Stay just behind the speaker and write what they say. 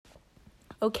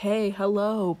Okay,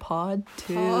 hello, pod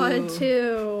 2. Pod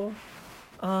 2.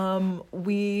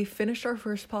 We finished our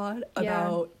first pod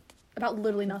about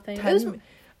literally nothing. 10, it was,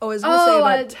 I was gonna say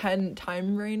about 10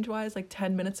 time range wise, like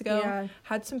 10 minutes ago. Yeah.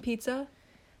 Had some pizza.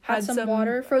 Had some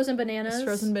water, frozen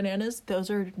bananas. Those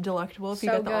are delectable if you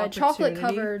So get the good. opportunity. Chocolate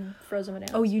covered frozen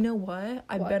bananas. Oh, you know what?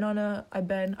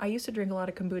 I used to drink a lot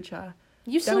of kombucha.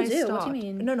 You Then I still do? stopped. What do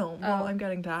you mean? No, well, I'm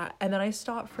getting to that. And then I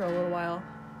stopped for a little while.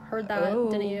 Heard that,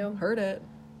 didn't you? Heard it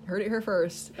here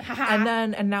first.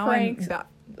 and now Pranked. I'm back.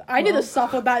 I did the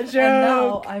stuff with that joke. And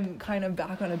now I'm kind of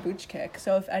back on a booch kick.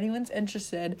 So if anyone's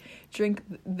interested, drink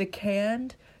the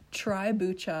canned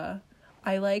Tribucha.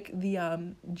 I like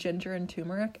the ginger and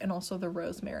turmeric and also the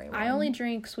rosemary one. I only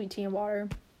drink sweet tea and water.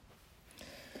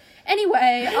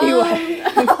 Anyway,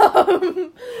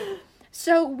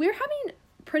 so we're having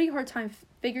pretty hard time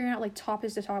figuring out like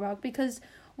topics to talk about because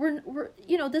we're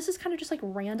this is kind of just like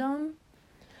random.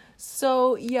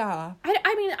 So yeah,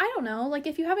 I mean I don't know, like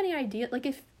if you have any idea, like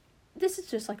if this is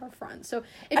just like our friends, so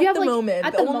if at you have the like moment,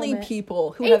 at the only moment,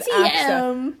 people who ATM. have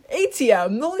access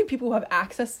ATM, the only people who have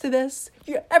access to this,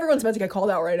 everyone's about to get called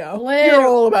out right now. You're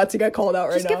all about to get called out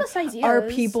right just now. Give us ideas. Are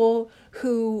people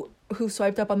who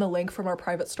swiped up on the link from our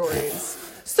private stories.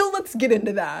 So let's get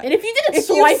into that. And if you didn't if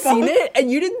swipe you've seen up, it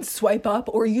and you didn't swipe up,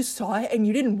 or you saw it and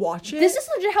you didn't watch it, this is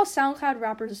legit how SoundCloud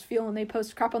rappers feel when they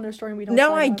post crap on their story and we don't.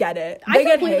 Now I up. get it. I They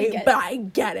get completely hate, get it. but I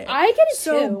get it. I get it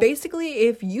so too. Basically,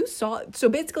 if you saw,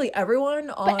 everyone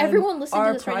on but everyone listening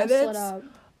our to this right now privates split up.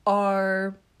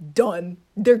 are done.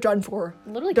 They're done for.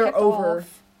 Literally, they're kicked over.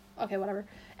 Off. Okay, whatever.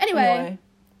 Anyway.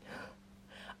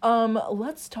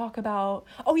 Let's talk about.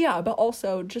 Oh yeah, but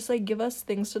also just like give us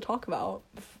things to talk about.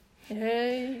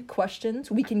 Hey. Questions.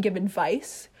 We can give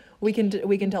advice. We can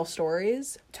tell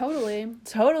stories. Totally.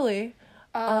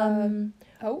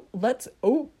 Let's.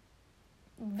 The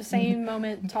same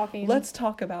moment talking. Let's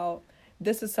talk about.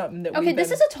 This is something that. Okay,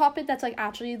 this is a topic that's like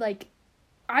actually like.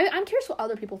 I'm curious what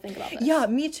other people think about this. Yeah,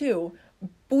 me too.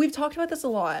 But we've talked about this a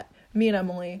lot. Me and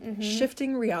Emily. Mm-hmm.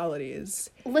 Shifting realities.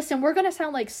 Listen, we're gonna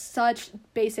sound like such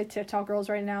basic TikTok girls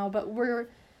right now, but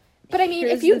I mean,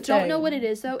 Here's if you the don't thing. know what it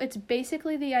is, though, it's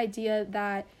basically the idea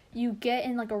that you get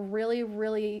in, like, a really,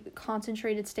 really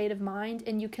concentrated state of mind,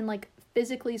 and you can, like,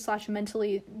 physically /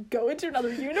 mentally go into another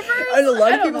universe. And a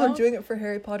lot of people are doing it for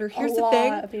Harry Potter. Here's the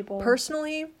thing. Of people.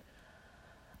 Personally,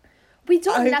 we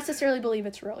don't necessarily believe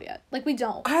it's real yet. Like, we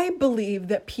don't. I believe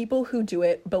that people who do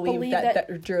it believe that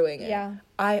they're doing it. Yeah.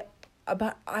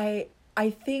 But I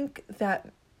think that,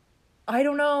 I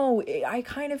don't know, I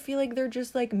kind of feel like they're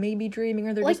just, like, maybe dreaming,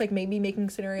 or they're just, like, maybe making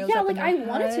scenarios up in their I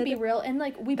want it to be real, and,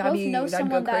 like, we both know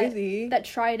someone that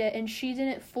tried it, and she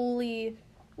didn't fully,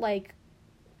 like,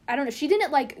 I don't know, she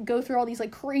didn't, like, go through all these,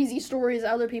 like, crazy stories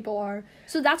that other people are,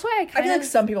 so that's why I feel like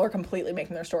some people are completely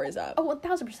making their stories up. Oh,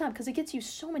 1,000%, because it gets you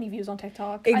so many views on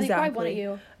TikTok. Exactly. I think, why wouldn't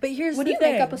you? But here's the thing. Would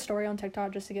you make up a story on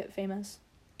TikTok just to get famous?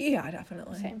 Yeah,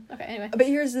 definitely. Same. Okay, anyway. But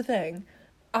here's the thing.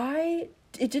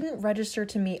 It didn't register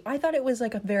to me. I thought it was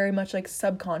like a very much like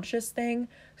subconscious thing.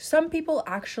 Some people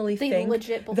actually think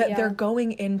that they're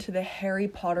going into the Harry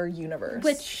Potter universe.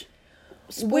 Which,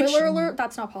 spoiler alert,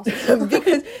 that's not possible.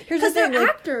 Because here's the thing. They're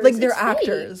actors. Like, they're it's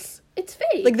actors. Fake. It's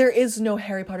fake. Like, there is no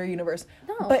Harry Potter universe.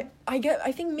 No. But I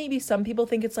think maybe some people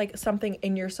think it's like something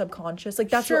in your subconscious. Like,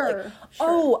 that's sure, what, like,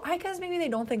 sure. I guess maybe they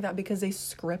don't think that because they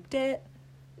script it.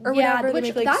 Or whatever, which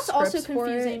make, like, that's also scripts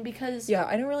confusing because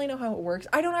I don't really know how it works.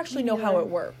 I don't actually know how it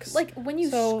works. Like, when you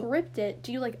script it,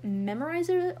 do you like memorize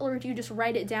it, or do you just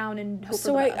write it down and hope for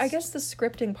the best? I guess the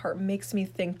scripting part makes me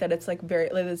think that it's like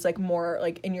it's like more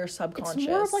like in your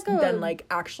subconscious than like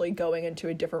actually going into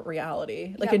a different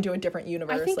reality, like into a different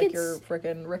universe, like your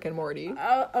freaking Rick and Morty.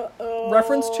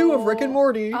 Reference 2 of Rick and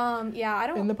Morty. I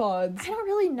don't in the pods. I don't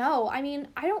really know. I mean,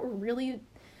 I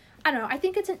don't know. I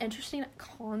think it's an interesting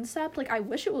concept. Like, I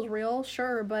wish it was real,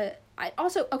 sure, but I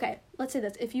also, okay, let's say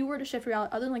this. If you were to shift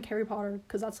reality, other than, like, Harry Potter,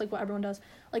 because that's, like, what everyone does,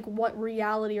 like, what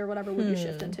reality or whatever would you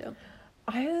shift into?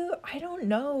 I don't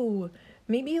know.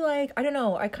 Maybe, like, I don't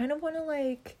know. I kind of want to,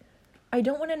 like, I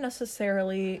don't want to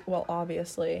necessarily, well,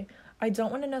 obviously, I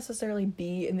don't want to necessarily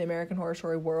be in the American Horror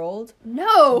Story world.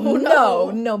 No,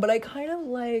 but I kind of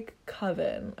like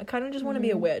Coven. I kind of just want to be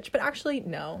a witch. But actually,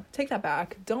 no. Take that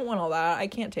back. Don't want all that. I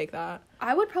can't take that.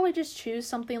 I would probably just choose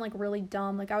something, like, really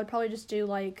dumb. Like, I would probably just do,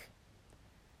 like,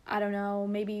 I don't know,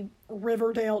 maybe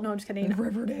Riverdale. No, I'm just kidding.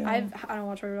 Riverdale. I don't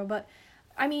watch Riverdale, but,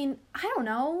 I mean, I don't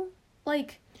know.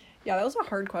 Like... Yeah, that was a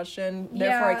hard question.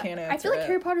 Therefore, I can't answer I feel like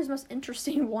Harry Potter's the most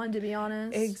interesting one, to be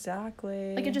honest.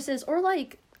 Exactly. Like, it just is. Or,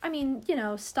 like... I mean, you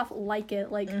know, stuff like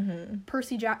it, like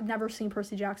never seen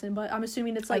Percy Jackson, but I'm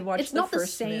assuming it's like it's not the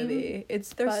same. Movie.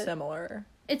 They're similar.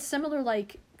 it's similar,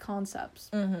 like, concepts.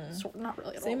 So, not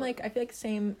really at all. Same, like, I feel like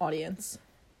same audience.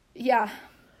 Yeah.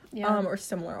 Or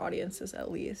similar audiences,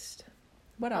 at least.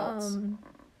 What else?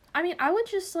 I mean, I would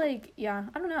just, like, I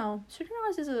don't know. Shifting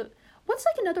realities is what's,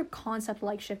 like, another concept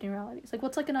like shifting realities? Like,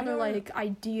 what's, like, another, like,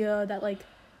 idea that, like,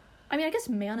 I mean, I guess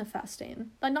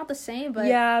manifesting. Like, not the same, but...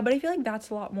 Yeah, but I feel like that's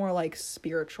a lot more, like,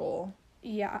 spiritual.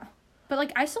 Yeah. But,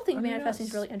 like, I still think manifesting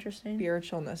is really interesting.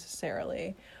 Spiritual,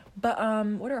 necessarily. But,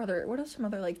 what are some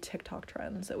other, like, TikTok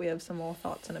trends that we have some little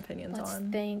thoughts and opinions on?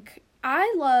 Let's think.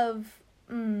 I love...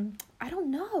 I don't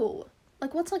know.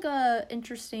 Like, what's, like, a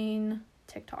interesting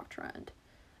TikTok trend?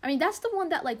 I mean, that's the one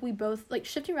that, like, we both... Like,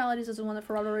 shifting realities is the one that,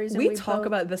 for whatever reason, we talk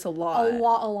about this a lot. A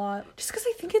lot. Just because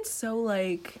I think it's so,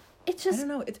 like... It's just... I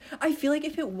don't know. I feel like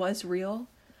if it was real...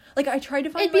 Like, I tried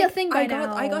to find... It'd be a thing by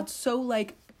now. I got so,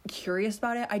 like, curious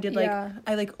about it. I did, like...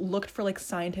 I, like, looked for, like,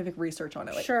 scientific research on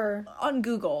it. Like, sure. On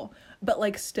Google. But,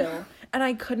 like, still. And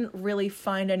I couldn't really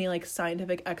find any, like,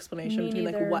 scientific explanation between,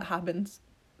 like, what happens...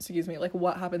 Excuse me. Like,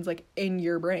 what happens, like, in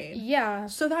your brain. Yeah.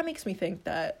 So that makes me think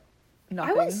that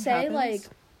nothing I would say, happens. like...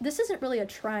 This isn't really a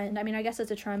trend. I mean, I guess it's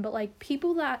a trend, but, like,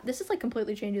 people that... This is, like,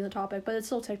 completely changing the topic, but it's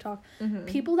still TikTok.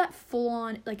 People that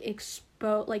full-on, like,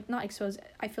 not expose,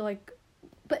 I feel like...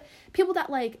 But people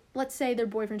that, like, let's say their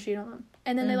boyfriend cheated on them,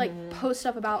 and then they, like, post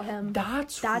stuff about him.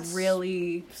 That's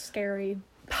really... scary.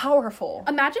 Powerful.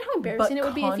 Imagine how embarrassing it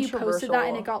would be if you posted that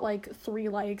and it got, like, 3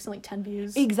 likes and, like, 10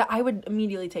 views. Exactly. I would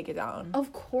immediately take it down.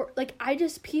 Of course. Like,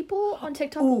 people on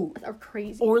TikTok are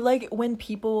crazy. Or, like, when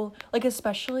people, like,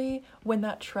 especially when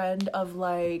that trend of,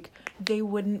 like, they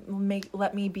wouldn't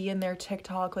let me be in their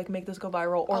TikTok, like, make this go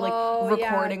viral, or, like,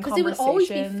 recording conversations. Because it would always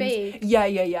be fake.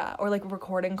 Yeah. Or, like,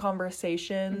 recording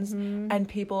conversations, and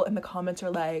people in the comments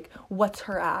are like, what's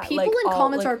her at? People like, in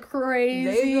comments are crazy.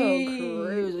 They go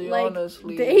crazy, like,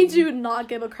 honestly. They do not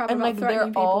give a crap and, about like, threatening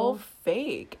people. They're all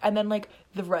fake. And then, like,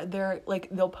 they're, like,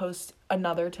 they'll post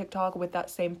another TikTok with that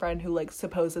same friend who, like,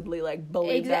 supposedly, like,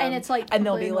 bullied them. And it's, like, and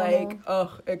they'll be normal. like,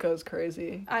 ugh, it goes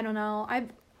crazy. I don't know.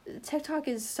 TikTok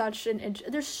is such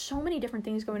there's so many different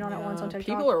things going on at once on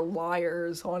TikTok. People are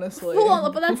liars, honestly.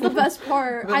 But that's the best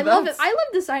part. I love it. I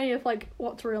love deciding if, like,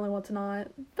 what's real and what's not.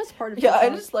 Best part of TikTok. Yeah,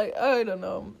 I just, like, I don't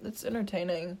know. It's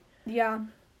entertaining. Yeah.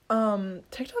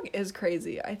 TikTok is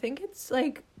crazy. I think it's,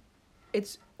 like,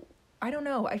 I don't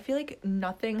know. I feel like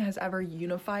nothing has ever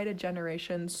unified a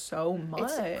generation so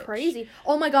much. It's crazy.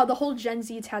 Oh my god, the whole Gen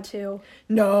Z tattoo.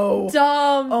 No.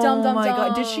 Dumb. Oh my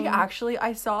god. Did she actually?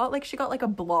 I saw, like, she got, like, a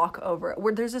block over it.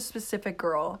 Where there's a specific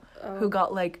girl who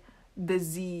got, like, the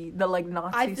Z, the, like,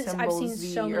 Nazi symbol I've seen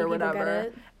Z so many or whatever. people get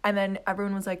it. And then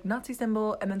everyone was like, Nazi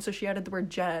symbol, and then so she added the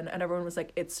word Gen, and everyone was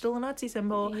like, it's still a Nazi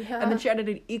symbol. Yeah. And then she added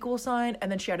an equal sign,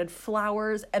 and then she added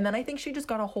flowers, and then I think she just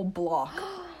got a whole block.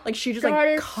 Like, she just,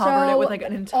 like, covered it with, like,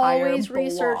 an entire always block.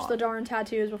 research the darn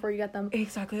tattoos before you get them.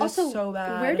 Exactly, that's also, so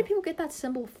bad. Where do people get that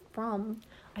symbol from?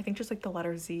 I think just, like, the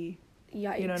letter Z.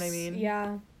 Yeah, you know what I mean?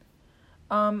 Yeah.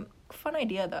 Fun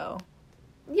idea, though.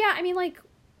 Yeah, I mean, like,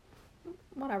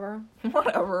 whatever.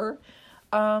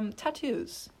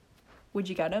 Tattoos. Would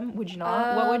you get them? Would you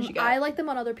not? What would you get? I like them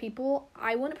on other people.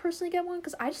 I wouldn't personally get one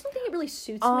because I just don't think it really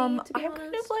suits me, to be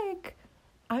honest.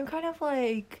 I'm kind of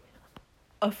like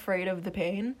afraid of the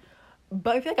pain,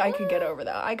 but I feel like I could get over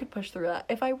that. I could push through that.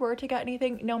 If I were to get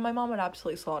anything, no, my mom would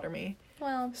absolutely slaughter me.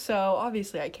 Well, so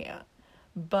obviously I can't.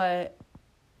 But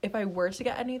if I were to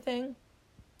get anything,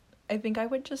 I think I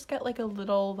would just get, like, a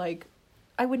little, like,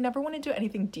 I would never want to do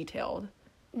anything detailed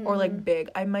or, like, big.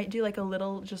 I might do, like, a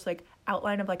little just, like,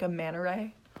 outline of, like, a manta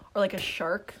ray or, like, a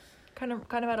shark kind of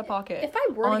out of pocket. If I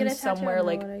were to get a tattoo, somewhere,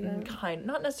 like,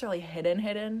 not necessarily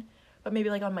hidden, but maybe,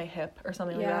 like, on my hip or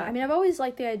something like that. Yeah, I mean, I've always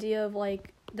liked the idea of,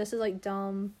 like, this is, like,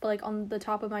 dumb, but, like, on the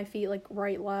top of my feet, like,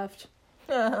 right, left.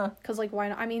 Because, like, why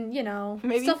not? I mean, you know,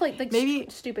 maybe, stuff like maybe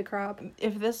stupid crap.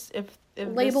 If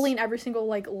labeling every single,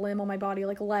 like, limb on my body,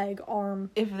 like, leg, arm,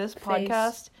 if this face.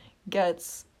 Podcast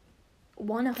gets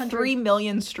 3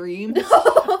 million streams,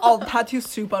 I'll tattoo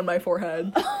soup on my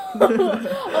forehead.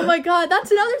 Oh my god, that's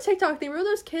another TikTok thing. Remember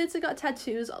those kids that got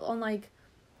tattoos on, like,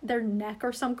 their neck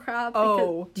or some crap?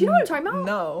 Oh, do you know what I'm talking about?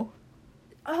 No.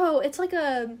 Oh, it's like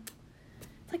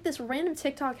this random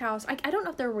TikTok house. I don't know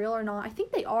if they're real or not. I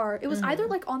think they are. It was either,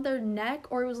 like, on their neck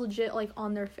or it was legit, like,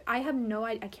 on their... I have no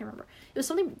idea. I can't remember. It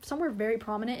was somewhere very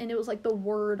prominent, and it was, like, the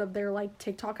word of their, like,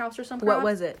 TikTok house or something. What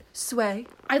was it? Sway?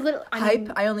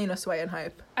 Hype? I only know Sway and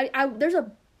Hype. There's a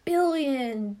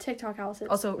billion TikTok houses.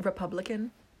 Also,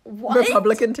 Republican? What?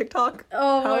 Republican TikTok?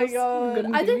 Oh house?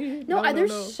 My god.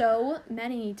 There's so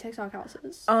many TikTok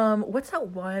houses. What's that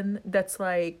one that's,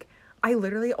 like... I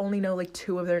literally only know, like,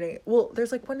 2 of their names. Well,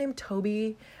 there's, like, one named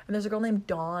Toby, and there's a girl named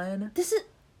Dawn.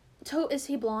 Is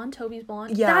he blonde? Toby's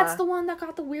blonde? Yeah. That's the one that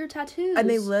got the weird tattoos. And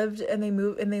they live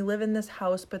in this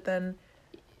house, but then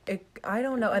I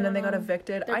don't know. And then they got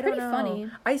evicted. They're I don't pretty know.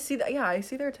 Funny. I see that. Yeah, I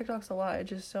see their TikToks a lot. I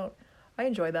just don't. I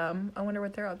enjoy them. I wonder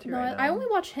what they're up to right now. I only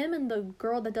watch him and the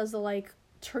girl that does the like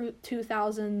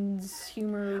 2000s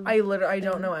humor. I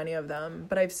don't know any of them,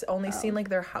 but I've only seen like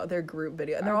their group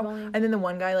video, and they're all. And then the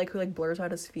one guy like who like blurs out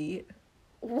his feet.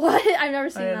 What? I've never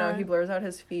seen that. I don't know. He blurs out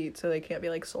his feet so they can't be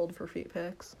like sold for feet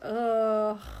pics.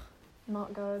 Ugh,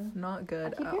 not good. Not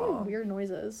good. I keep hearing weird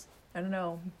noises. I don't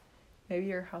know. Maybe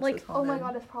your house like, is haunted. oh my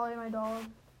god, it's probably my dog.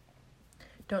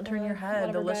 Don't turn your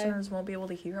head. The listeners won't be able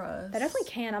to hear us. They definitely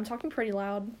can. I'm talking pretty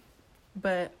loud.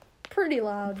 But pretty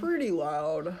loud. Pretty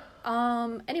loud.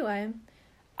 Anyway,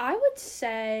 I would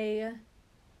say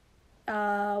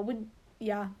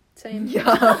same. Yeah,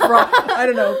 I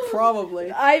don't know,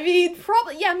 probably. I mean,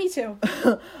 probably, yeah, me too.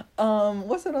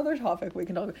 What's another topic we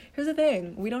can talk about? Here's the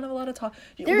thing, we don't have a lot of talk.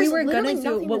 We were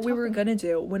gonna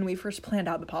do when we first planned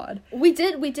out the pod. We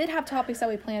did have topics that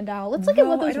we planned out. Let's look at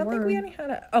what those were. I don't think we any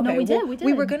had a... Okay, no, we did.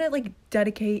 We were gonna, like,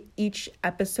 dedicate each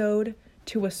episode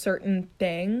to a certain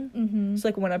thing. Mm-hmm. It's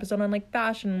like one episode on like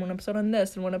fashion, one episode on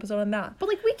this, and one episode on that. But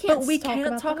like we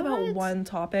can't talk about one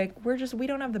topic. We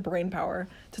don't have the brain power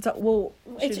to talk. Well,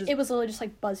 it was literally just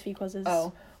like BuzzFeed quizzes.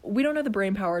 Oh, we don't have the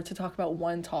brain power to talk about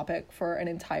one topic for an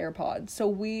entire pod.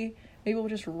 So maybe we'll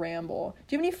just ramble.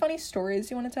 Do you have any funny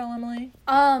stories you want to tell, Emily?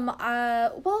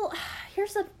 Well,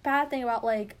 here's the bad thing about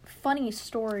like funny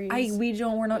stories.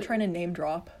 We're not trying to name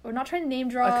drop. We're not trying to name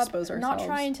drop. Expose ourselves. We're not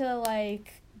trying to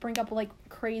like bring up like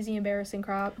crazy embarrassing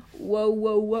crap. Whoa.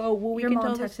 Well, we Your can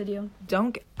mom tell texted you.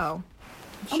 Don't. Oh.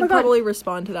 Oh Should probably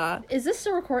respond to that. Is this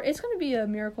still record? It's gonna be a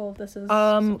miracle if this is.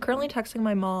 Currently texting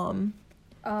my mom.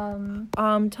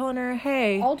 Telling her,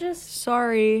 hey. I'll just.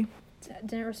 Sorry.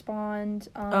 Didn't respond.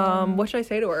 What should I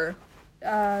say to her?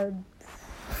 I'll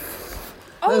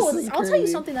tell you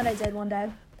something that I did one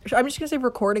day. I'm just gonna say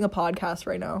recording a podcast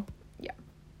right now. Yeah.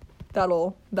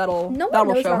 That'll no one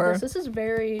knows show about her. This is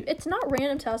it's not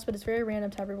random to us, but it's very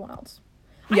random to everyone else.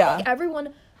 Yeah. I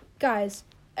think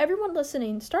everyone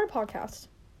listening, start a podcast.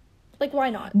 Like, why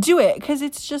not? Do it, because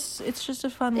it's just a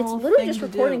fun little thing. It's literally just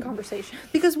recording conversation.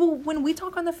 Because when we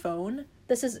talk on the phone,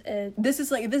 this is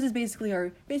basically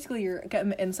you're getting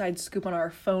the inside scoop on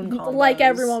our phone combos. Like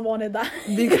everyone wanted that.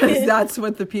 Because that's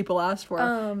what the people asked for.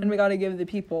 And we gotta give the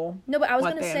people No, but I was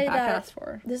gonna say that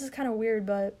for. This is kind of weird,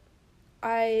 but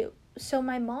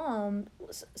my mom,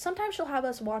 sometimes she'll have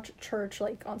us watch church,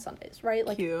 like, on Sundays, right?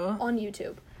 Like, Cute. On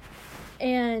YouTube.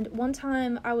 And one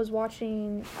time I was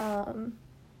watching,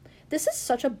 this is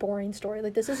such a boring story.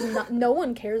 Like, this is not, no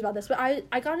one cares about this, but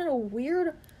I got in a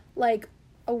weird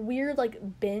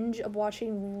binge of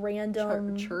watching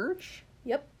random... Church?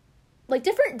 Yep. Like,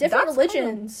 different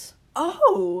religions.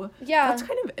 Oh! Yeah. That's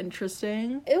kind of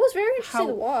interesting. It was very interesting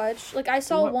to watch. Like, I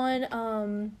saw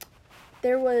one,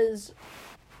 there was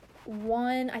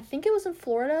one, I think it was in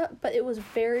Florida, but it was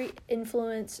very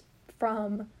influenced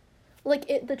from, like,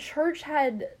 the church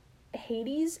had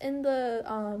Hades in the,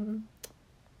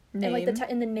 name. And, like,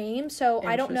 in the name, so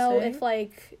I don't know if,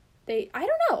 like, I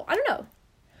don't know.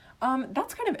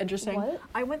 That's kind of interesting. What?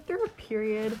 I went through a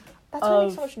period That's why it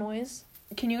makes so much noise.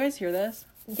 Can you guys hear this?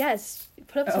 Yes.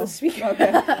 Put up to the speaker.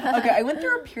 Okay. I went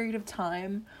through a period of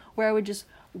time where I would just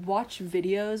watch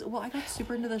videos. Well, I got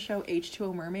super into the show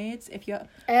H2O Mermaids.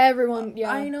 Everyone,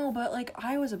 yeah. I know, but, like,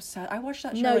 I was obsessed. I watched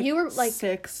that show, no, you were, like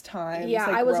 6 times. Yeah,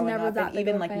 like, I was growing never up, that and big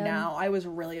even, of a like, fan. now, I was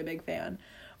really a big fan.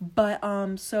 But,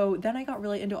 so then I got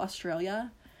really into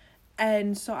Australia.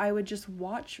 And so I would just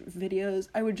watch videos.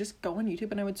 I would just go on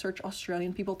YouTube and I would search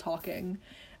Australian people talking.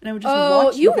 And I would just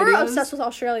watch you videos. were obsessed with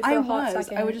Australia for a hot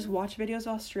second. I would just watch videos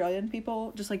of Australian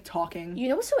people just, like, talking. You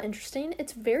know what's so interesting?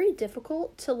 It's very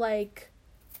difficult to, like,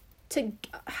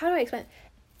 how do I explain it?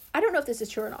 I don't know if this is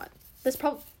true or not.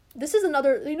 This is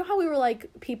another, you know how we were,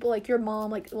 like, people, like, your mom,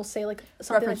 like, will say, like,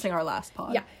 something. Referencing our last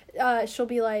pod. Yeah. She'll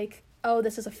be like, oh,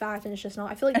 this is a fact, and it's just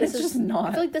not. I feel like this is just not.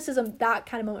 I feel like this is that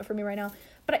kind of moment for me right now.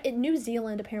 But in New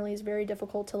Zealand, apparently, is very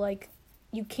difficult to, like,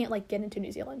 you can't, like, get into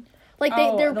New Zealand. Like,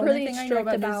 they're really strict about... The only thing I know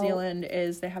about New Zealand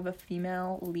is they have a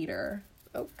female leader.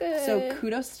 Okay. So,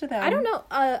 kudos to them. I don't know.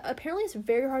 Apparently, it's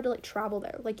very hard to, like, travel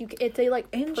there. Like, they, like,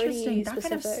 interesting. That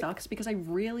kind of sucks, because I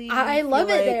really I love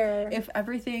it there. If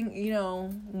everything, you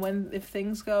know, if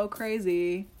things go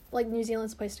crazy... Like, New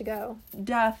Zealand's a place to go.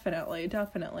 Definitely.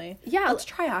 Yeah. Let's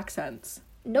try accents.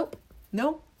 Nope.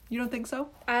 No? You don't think so?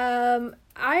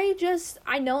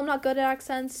 I know I'm not good at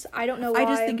accents. I don't know why. I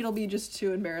just think it'll be just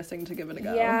too embarrassing to give it a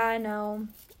go. Yeah, I know.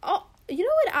 Oh, you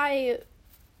know what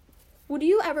would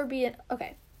you ever be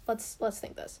okay, let's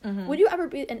think this. Mm-hmm. Would you ever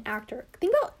be an actor?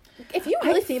 Think about If you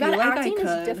really think about it, acting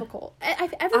is difficult.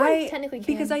 Everyone technically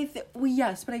can. Because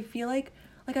yes, but I feel like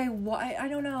I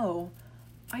don't know.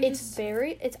 I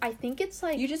think it's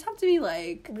like... You just have to be,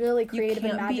 like... Really creative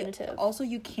and imaginative. Also,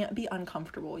 you can't be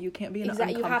uncomfortable. You can't be an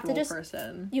uncomfortable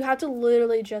person. You have to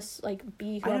literally just, like,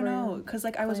 be whoever... I don't know, because,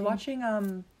 like, I was watching,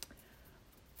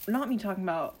 not me talking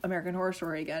about American Horror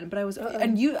Story again, but I was...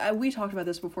 And we talked about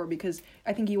this before, because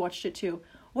I think you watched it, too.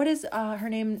 What is her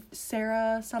name?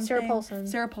 Sarah something? Sarah Paulson.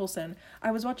 Sarah Paulson.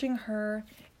 I was watching her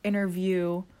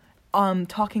interview,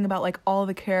 talking about, like, all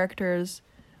the characters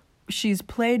she's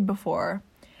played before.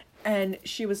 And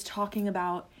she was talking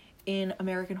about in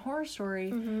American Horror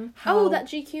Story how... that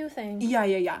GQ thing.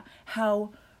 Yeah. How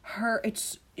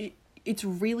it's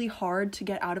really hard to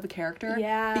get out of a character.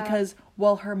 Yeah. Because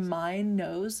while her mind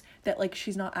knows that, like,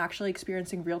 she's not actually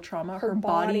experiencing real trauma, her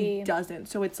body doesn't.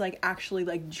 So it's, like, actually,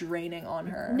 like, draining on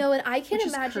her. No, and I can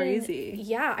imagine... Is crazy.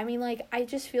 Yeah, I mean, like, I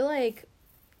just feel like...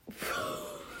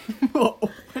 I don't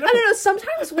know,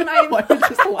 sometimes when I'm... Why did you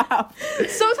just laugh?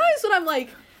 Sometimes when I'm, like...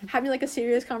 having like a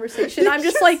serious conversation, I'm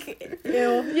just like, ew,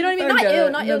 you know what I mean? Not ew,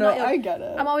 not ew. I get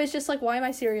it. I'm always just like, why am I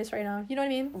serious right now? You know what I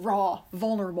mean? Raw,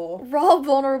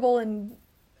 vulnerable, and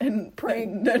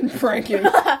prank and pranking.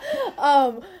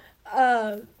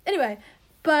 Anyway,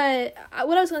 but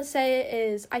what I was gonna say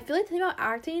is, I feel like the thing about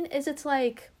acting is it's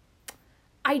like,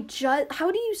 how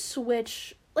do you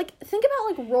switch? Like, think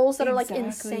about, like, roles that are, like,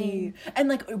 insane. And,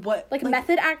 like, what... Like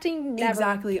method acting, never.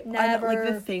 Exactly. Never. Like,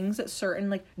 the things that certain,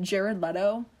 like, Jared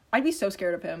Leto, I'd be so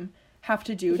scared of him, have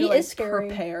to do to, like,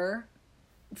 prepare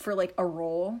for, like, a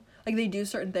role. Like, they do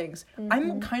certain things.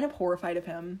 I'm kind of horrified of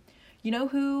him. You know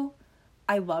who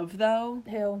I love, though?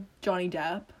 Who? Johnny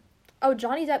Depp. Oh,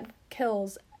 Johnny Depp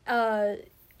kills.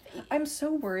 I'm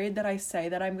so worried that I say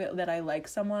that I like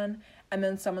someone, and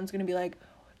then someone's gonna be like,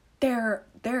 they're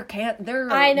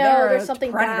there's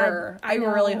something predator. Bad. I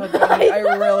really hope I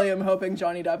really am hoping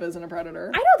Johnny Depp isn't a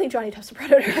predator. I don't think Johnny Depp's a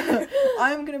predator.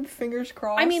 I'm gonna fingers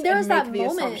crossed. I mean, there's that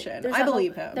moment. Assumption. I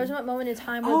believe him. There's that moment in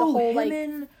time where the whole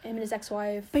him and his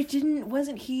ex-wife. But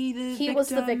wasn't he the victim? He was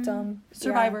the victim.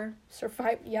 Survivor.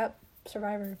 Yeah. Yep.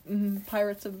 Survivor. Mm-hmm.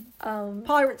 Pirates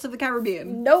of the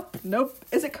Caribbean. Nope.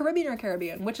 Is it Caribbean or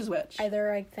Caribbean? Which is which?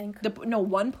 Either, I think.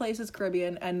 One place is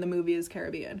Caribbean and the movie is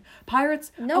Caribbean.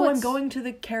 Pirates. No, I'm going to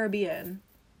the Caribbean.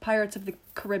 Pirates of the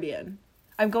Caribbean.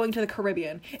 I'm going to the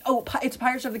Caribbean. Oh, it's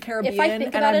Pirates of the Caribbean. If I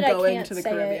think about it, I can't to the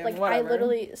say Caribbean. it. Like, whatever. I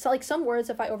literally, so like some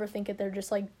words, if I overthink it, they're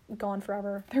just like gone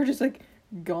forever. They're just like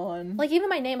gone. Like, even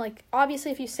my name, like,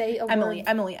 obviously if you say a Emily, word,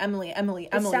 Emily.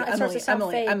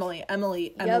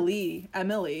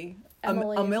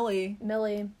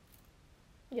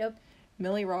 Yep.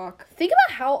 Millie Rock. Think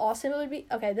about how awesome it would be.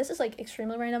 Okay, this is like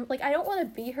extremely random. Like, I don't want to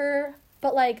be her,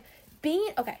 but like being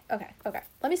okay.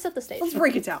 Let me set the stage. Let's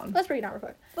break it down. Real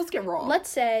quick. Let's get raw.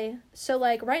 Let's say, so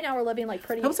like right now we're living like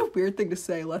pretty. That was a weird thing to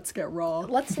say. Let's get raw.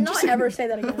 Let's not ever say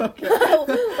that again.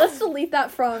 Let's delete that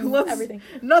from everything.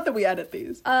 Not that we edit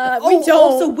these. We don't.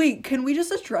 Also, wait. Can we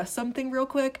just address something real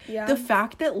quick? Yeah. The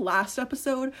fact that last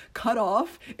episode cut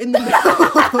off in the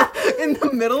in the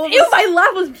middle of. Ew, my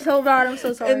laugh was so bad. I'm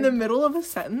so sorry. In the middle of a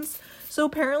sentence. So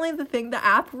apparently, the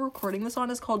app we're recording this on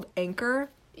is called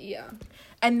Anchor. Yeah.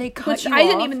 And they cut you off. I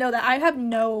didn't even know that. I have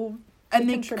no. And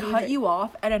they cut you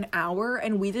off at an hour,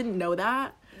 and we didn't know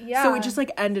that. Yeah. So it just, like,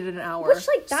 ended at an hour. Which,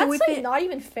 like, that's, not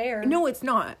even fair. No, it's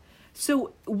not.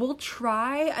 So we'll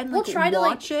try and, like,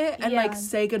 watch it and, like,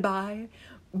 say goodbye.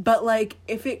 But, like,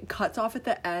 if it cuts off at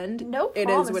the end, it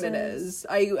is what it is.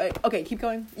 Okay, keep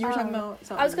going. You were talking about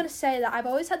something. I was going to say that I've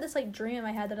always had this, like, dream in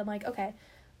my head that I'm like, okay,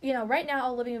 you know, right now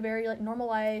I'm living a very, like, normal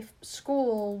life,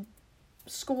 school.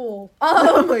 That's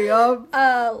Very the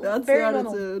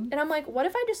normal. attitude. And I'm like, what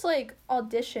if I just like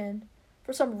audition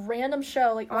for some random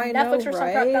show like on Netflix or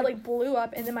something that like blew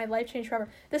up and then my life changed forever?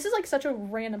 This is like such a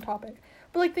random topic,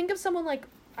 but like think of someone like,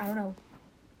 I don't know,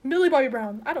 Millie Bobby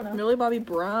Brown. I don't know. Millie Bobby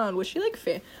Brown, was she like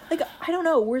like, I don't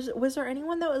know, was there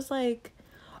anyone that was like,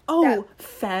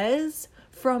 Fez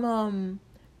from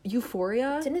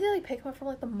Euphoria? Didn't they like pick him up from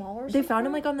like the mall or something? They found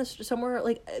him like on the somewhere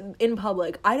like in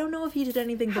public. I don't know if he did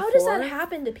anything before. How does that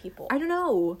happen to people? I don't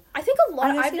know. I think a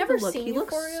lot. I've never seen He Euphoria,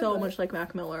 looks so much like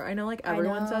Mac Miller. I know like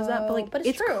everyone says that, but like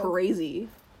it's true. Crazy.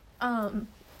 I've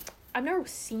never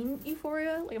seen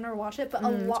Euphoria. Like I've never watched it, but a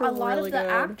lot really of the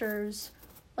actors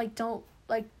like don't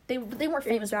like they weren't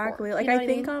famous exactly. Before. Like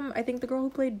you know I think the girl who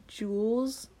played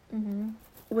Jules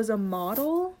was a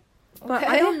model. But Okay.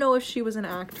 I don't know if she was an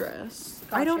actress.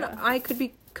 Gotcha. I don't know. I could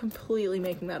be completely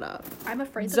making that up. I'm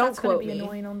afraid Don't that's going to be quote me.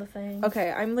 annoying on the thing.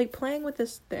 Okay, I'm like playing with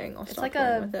this thing. I'll stop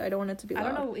playing with it. I don't want it to be loud.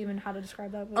 I don't know even how to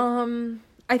describe that. But...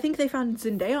 I think they found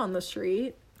Zendaya on the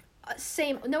street.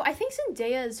 Same. No, I think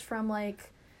Zendaya is from,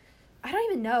 like, I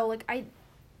don't even know. Like, I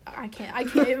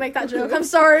can't even make that joke. I'm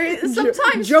sorry.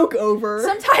 Sometimes joke over.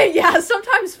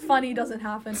 Sometimes funny doesn't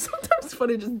happen. Sometimes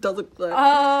funny just doesn't click.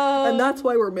 And that's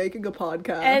why we're making a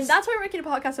podcast. And that's why we're making a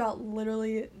podcast about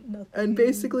literally nothing. And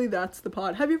basically that's the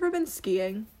pod. Have you ever been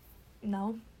skiing?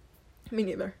 No. Me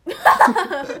neither.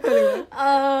 Anyway.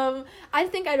 I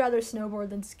think I'd rather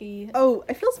snowboard than ski. Oh,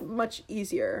 it feels much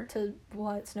easier. To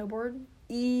what? Snowboard?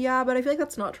 Yeah, but I feel like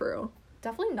that's not true.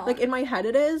 Definitely not. Like, in my head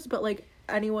it is, but, like,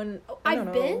 anyone...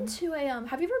 I've been to a,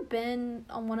 have you ever been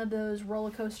on one of those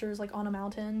roller coasters, like, on a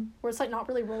mountain? Where it's, like, not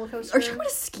really a roller coaster? Are you talking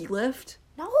about a ski lift?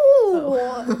 No!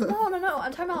 Oh. No.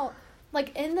 I'm talking about,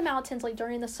 like, in the mountains, like,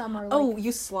 during the summer. Like, oh,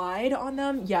 you slide on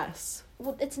them? Yes.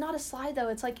 Well, it's not a slide, though.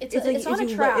 It's, like, it's on a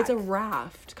track. It's a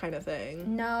raft kind of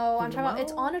thing. No, I'm talking about,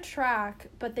 it's on a track,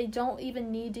 but they don't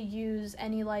even need to use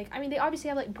any, like, I mean, they obviously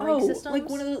have, like, brake systems. Like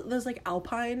one of those, like,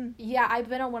 Alpine? Yeah, I've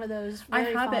been on one of those.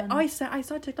 Very I have fun. it. Oh, I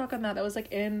saw a TikTok on that. That was,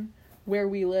 like, in where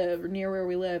we live, or near where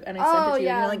we live, and I sent it to you,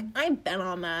 and you're like, I've been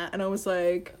on that, and I was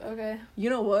like, okay.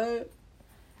 You know what?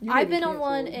 I've been on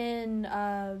one in,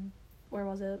 where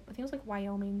was it? I think it was, like,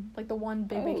 Wyoming. Like, the one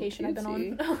big vacation I've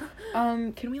been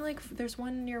on. Can we, like, there's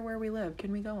one near where we live.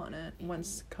 Can we go on it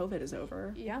once COVID is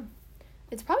over? Yeah.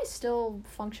 It's probably still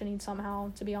functioning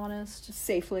somehow, to be honest.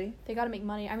 Safely. They gotta make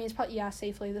money. I mean, it's probably,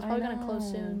 safely. It's probably gonna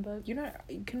close soon, but...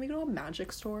 Can we go to a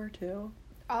magic store, too?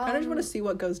 I just want to see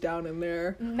what goes down in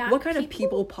there. What kind of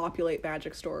people populate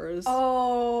magic stores?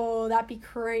 Oh, that'd be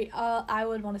great. I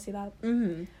would want to see that.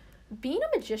 Mm-hmm. Being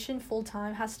a magician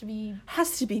full-time has to be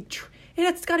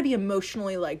it's got to be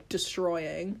emotionally, like,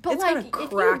 destroying. But, it's like, gonna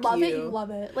if crack you love it, you love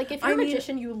it. Like, if you're a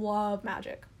magician, you love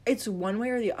magic. It's one way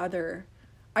or the other.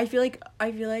 I feel like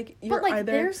you're but, like,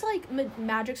 either... there's, like,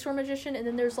 magic store magician, and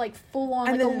then there's, like,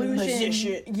 full-on, like, illusion.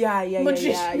 Magician. Yeah.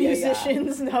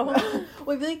 Musicians, no.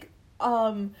 Well, I feel like,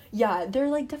 they're,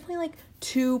 like, definitely, like,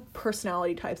 two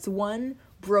personality types. One,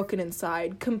 broken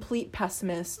inside, complete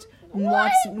pessimist,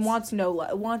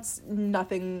 wants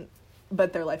nothing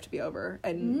but their life to be over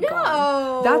and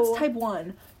gone. That's type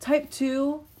 1. Type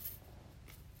 2,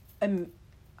 I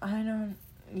don't,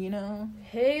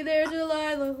 Hey there,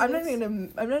 Delilah. I'm not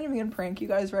even gonna prank you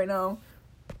guys right now.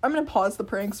 I'm gonna pause the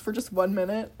pranks for just 1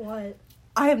 minute. What?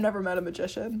 I have never met a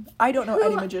magician. I don't know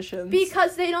any magicians.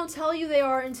 Because they don't tell you they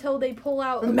are until they pull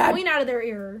out a coin out of their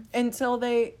ear. Until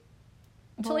they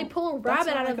pull a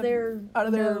rabbit out of their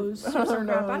nose. I don't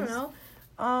know.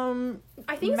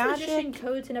 I think it's magician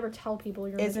code to never tell people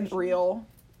you're a magician. Isn't real.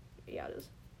 Yeah, it is.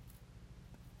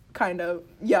 Kind of.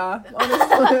 Yeah.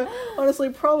 Honestly,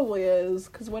 probably is.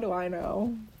 Because what do I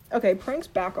know? Okay, pranks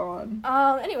back on.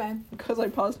 Anyway. Because I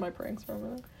paused my pranks for a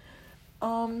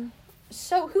minute.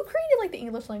 So, who created, like, the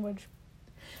English language?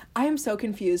 I am so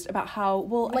confused about how,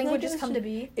 languages come to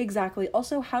be. Exactly.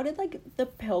 Also, how did, like, the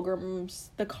pilgrims,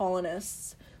 the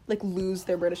colonists, like, lose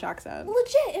their British accent?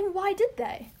 Legit, and why did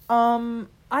they? I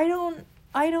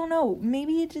don't know.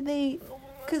 Maybe did they,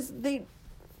 because they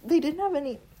didn't have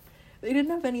any,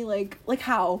 like,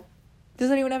 how?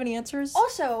 Does anyone have any answers?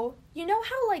 Also, you know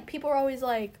how, like, people are always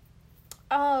like,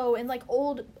 oh, and, like,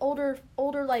 older,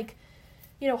 like,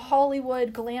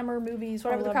 Hollywood glamour movies,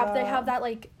 whatever the crap, they have that,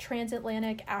 like,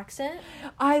 transatlantic accent.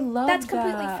 I love that. That's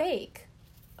completely fake.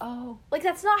 Oh. Like,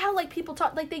 that's not how, like, people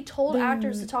talk. Like, they told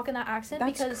actors to talk in that accent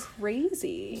because... That's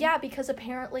crazy. Yeah, because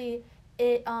apparently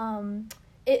it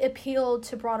appealed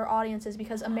to broader audiences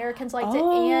because Americans liked it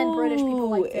and British people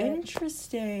liked it.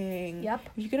 Interesting. Yep.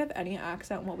 If you could have any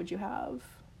accent, what would you have?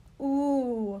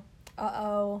 Ooh.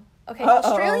 Uh-oh. Okay,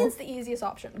 Australian's the easiest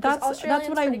option. That's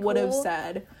what I would have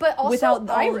said. But also without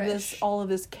Irish. all of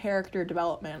this character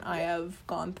development I have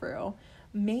gone through.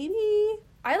 Maybe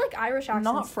I like Irish accents.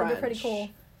 Not French. They're pretty cool.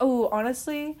 Oh,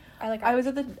 honestly, I like Irish.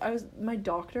 My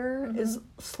doctor is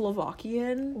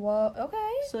Slovakian. Whoa,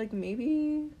 okay. So, like,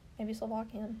 maybe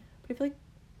Slovakian. But I feel like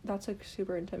that's, like,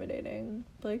 super intimidating.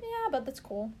 Like, yeah, but that's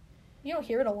cool. You don't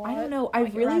hear it a lot. I don't know. I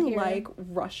really like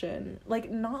Russian. Like,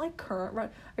 not, like,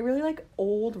 current I really like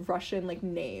old Russian, like,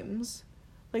 names.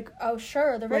 Like, oh,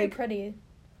 sure. They're very pretty.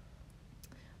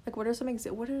 Like, what are some I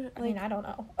mean, I don't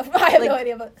know. I have no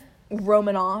idea, but...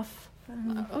 Romanov.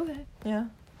 Okay. Yeah.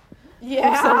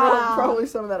 Yeah. Probably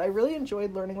some of that. I really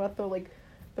enjoyed learning about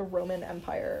the Roman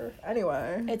Empire.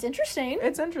 Anyway. It's interesting.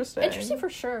 Interesting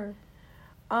for sure.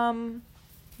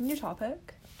 New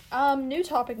topic. New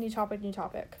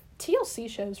topic. TLC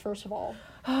shows, first of all.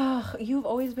 I've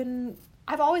always been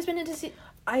into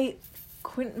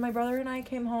my brother and I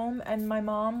came home and my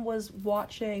mom was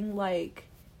watching, like,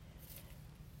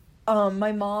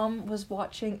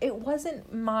 it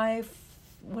wasn't my,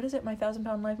 what is it, My 1,000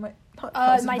 Pound Life,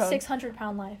 not My 1,000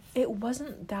 600-pound life. It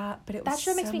wasn't that, but it was that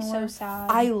show makes me so sad.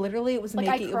 I literally, it was like,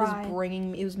 making,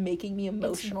 it was making me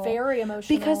emotional. It's very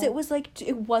emotional. Because it was like,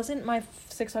 it wasn't my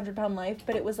 600-pound life,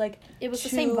 but it was like, it was the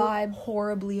same vibe.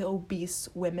 Horribly obese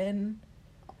women.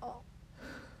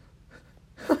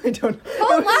 I don't.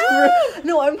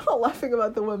 No, I'm not laughing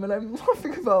about the women. I'm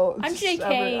laughing about. I'm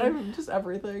JK. I'm just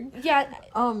everything. Yeah.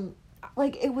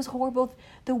 Like, it was horrible.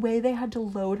 The way they had to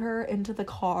load her into the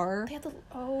car. They had to.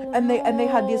 And they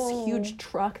had this huge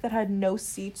truck that had no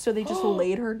seats, so they just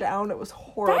laid her down. It was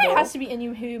horrible. That has to be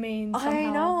inhumane somehow. I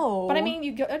know. But I mean,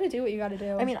 you gotta do what you gotta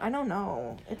do. I mean, I don't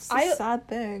know. It's a sad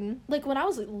thing. Like, when I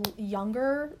was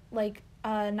younger, like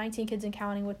 19 Kids and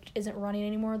Counting, which isn't running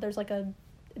anymore. There's like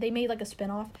they made like a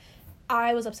spin-off.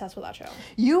 I was obsessed with that show.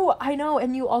 I know,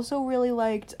 and you also really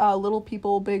liked Little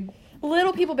People Big World.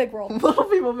 Little People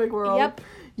Big World. Yep.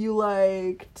 You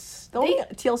liked... The only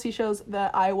TLC shows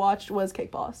that I watched was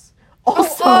Cake Boss.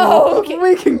 Also, okay.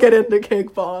 We can get into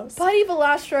Cake Boss. Buddy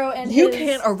Velastro and You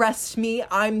can't arrest me.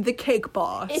 I'm the Cake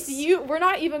Boss. We're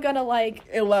not even gonna like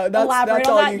elaborate that's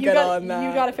all on that. You get on that.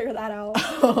 You gotta figure that out.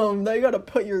 Now you gotta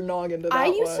put your nog into that. I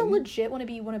used to legit want to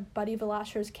be one of Buddy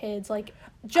Velastro's kids, like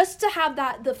just to have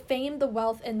the fame, the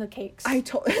wealth, and the cakes. I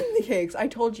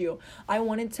told you I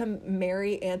wanted to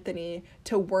marry Anthony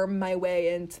to worm my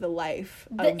way into the life.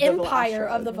 The empire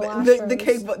of the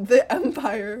Velastros. The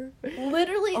empire.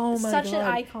 Literally, such an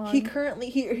icon.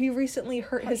 He recently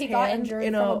hurt his got hand injured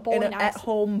in an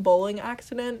at-home bowling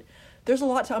accident. There's a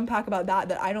lot to unpack about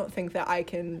that I don't think that I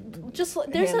can.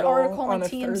 There's an article on on a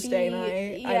TMZ. Thursday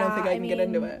night. I don't think I can get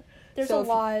into it. There's a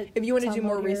lot. If you want to do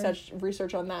more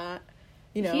research on that,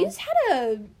 you know, he's had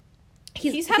a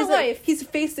life. He's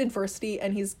faced adversity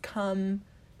and he's come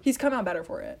out better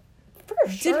for it. For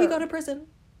sure. Did he go to prison?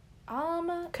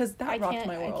 Because that rocked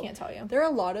my world. I can't tell you. There are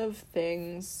a lot of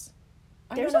things.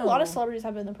 There's a lot of celebrities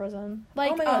have been in prison.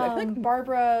 Like, oh my God, I feel like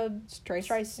Barbara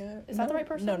Streisand. Yeah. Is that the right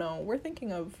person? No. We're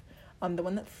thinking of the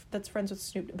one that's friends with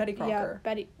Snoop, Betty Crocker. Yeah,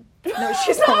 Betty. No,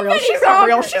 she's not real. She's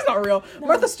not real. No.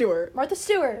 Martha Stewart.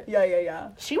 Yeah.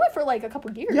 She went for like a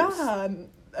couple years. Yeah,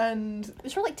 and it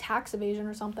was for like tax evasion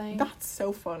or something. That's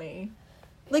so funny.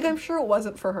 Like, I'm sure it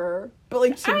wasn't for her, but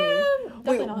like to me.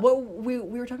 Wait, what? We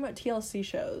were talking about TLC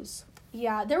shows.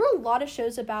 Yeah, there were a lot of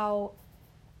shows about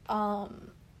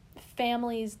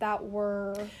families that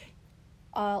were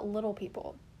little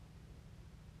people.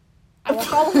 I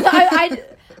watched all of them.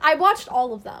 I watched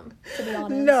all of them, to be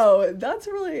honest. No,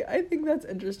 I think that's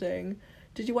interesting.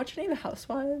 Did you watch any of the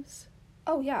Housewives?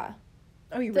 Oh yeah.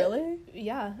 Oh, you really?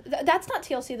 Yeah. That's not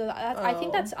TLC though. I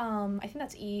think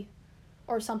that's E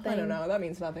or something. I don't know. That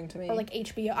means nothing to me. Or like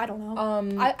HBO. I don't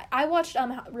know. I watched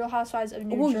Real Housewives of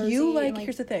New Jersey. You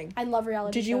here's the thing. I love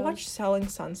reality shows. Did you watch Selling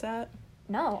Sunset?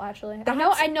 No, actually. That's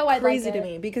I know I crazy like it. to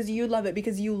me because you love it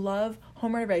because you love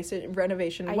home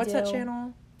renovation. What's that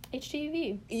channel?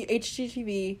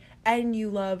 HGTV, and you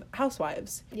love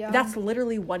Housewives. Yeah. That's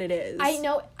literally what it is. I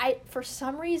know. For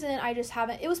some reason, I just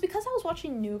haven't. It was because I was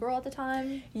watching New Girl at the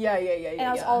time. Yeah. And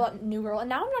I was all about New Girl, and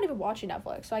now I'm not even watching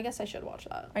Netflix, so I guess I should watch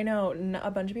that. I know. A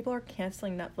bunch of people are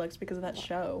canceling Netflix because of that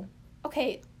show.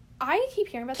 Okay, I keep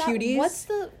hearing about Cuties?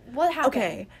 that. What happened?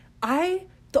 Okay,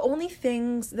 the only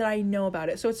things that I know about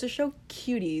it, so it's the show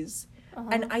Cuties,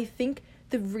 and I think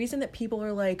the reason that people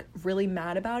are like really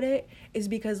mad about it is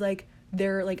because like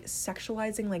they're like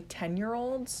sexualizing like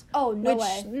 10-year-olds. Oh no which,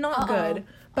 way! Not good.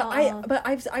 But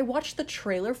I watched the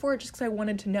trailer for it just because I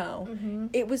wanted to know. Mm-hmm.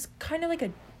 It was kind of like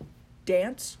a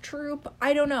dance troupe.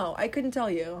 I don't know. I couldn't tell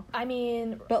you. I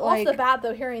mean, but off the bat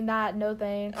though, hearing that, no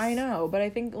thanks. I know, but I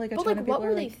think like what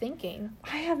were they thinking?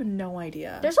 I have no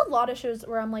idea. There's a lot of shows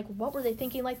where I'm like, what were they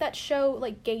thinking? Like that show,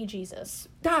 like Gay Jesus.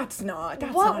 That's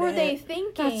what were they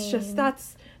thinking?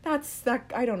 That's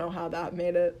I don't know how that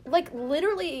made it. Like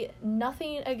literally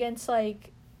nothing against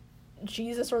like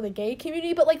Jesus or the gay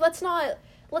community, but like let's not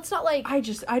like I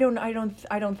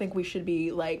don't think we should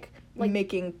be like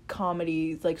making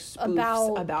comedies like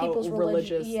spoofs about people's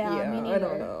religious. Yeah, me neither. I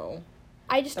don't know.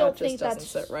 I just don't think that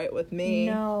doesn't sit right with me.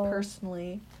 No.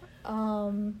 Personally.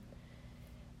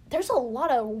 There's a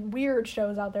lot of weird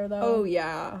shows out there though. Oh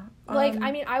yeah. Like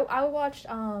I mean I watched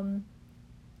I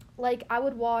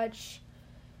would watch.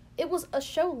 It was a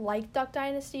show like Duck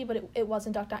Dynasty, but it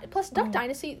wasn't Duck Dynasty. Plus, Duck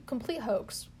Dynasty, complete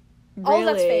hoax. Really? All of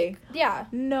that's fake. Yeah.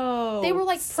 No. They were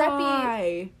like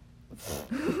preppy.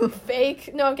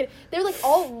 Fake. No, I'm kidding. They were like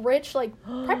all rich, like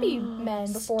preppy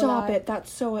men before Stop that. it. That's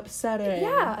so upsetting.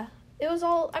 Yeah. It was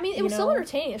all. I mean, it was still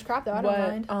entertaining as crap though. I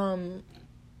don't mind.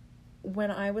 When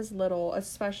I was little,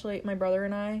 especially my brother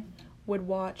and I would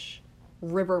watch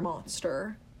River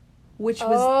Monster. which was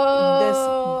this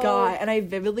guy, and I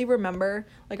vividly remember,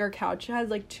 like, our couch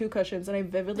had, like, 2 cushions, and I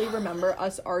vividly remember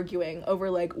us arguing over,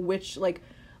 like, which, like,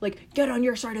 get on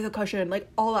your side of the cushion, like,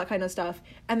 all that kind of stuff,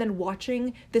 and then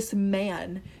watching this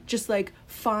man just, like,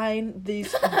 find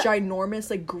these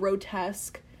ginormous, like,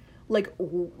 grotesque, like,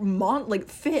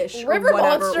 fish river or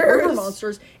whatever, monsters. river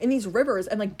monsters in these rivers,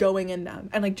 and, like, going in them,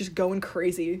 and, like, just going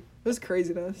crazy. It was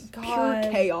craziness. God.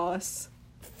 Pure chaos.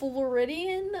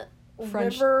 Floridian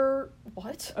French. River.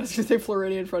 What? I was gonna say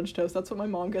Floridian French toast. That's what my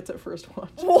mom gets at First Watch.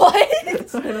 What? I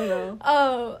don't know.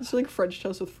 Oh. It's like French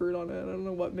toast with fruit on it. I don't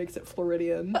know what makes it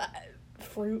Floridian.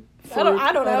 Fruit. Fruit.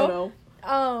 I don't know.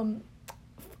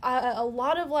 A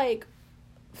lot of, like,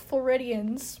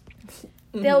 Floridians,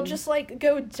 they'll just, like,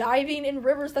 go diving in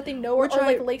rivers that they know are,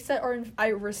 like, lakes that are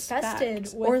infested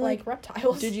with, or, like,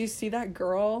 reptiles. Did you see that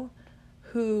girl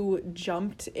who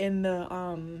jumped in the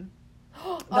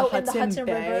Hudson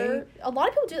Bay? River. A lot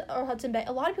of people do, or Hudson Bay.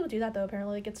 A lot of people do that, though,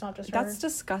 apparently. Like, it's not just her. That's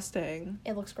disgusting.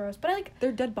 It looks gross. But, like... There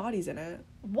are dead bodies in it.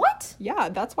 What? Yeah,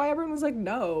 that's why everyone was like,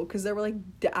 no. Because there were, like,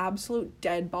 absolute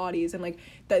dead bodies. And, like,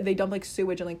 they dump, like,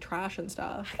 sewage and, like, trash and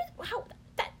stuff. How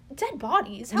dead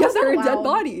bodies? How yes, is that there are allowed? dead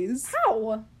bodies. How?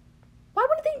 Why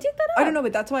wouldn't they dig that up? I don't know,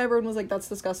 but that's why everyone was like, that's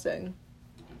disgusting.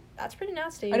 That's pretty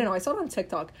nasty. I don't know. I saw it on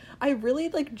TikTok. I really,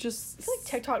 like, just... I feel like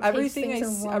TikTok everything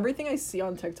takes everything I see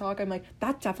on TikTok, I'm like,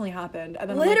 that definitely happened. And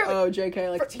then Literally, I'm like, oh, JK,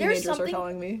 like, teenagers are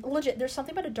telling me. Legit, there's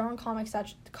something about a darn comment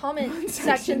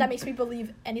section that makes me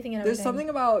believe anything and everything. There's something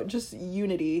about just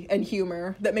unity and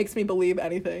humor that makes me believe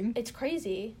anything. It's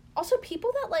crazy. Also,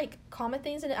 people that, like, comment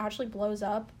things and it actually blows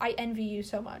up, I envy you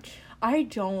so much. I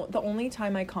don't. The only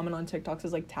time I comment on TikToks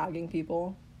is, like, tagging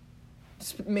people.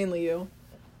 Mainly you.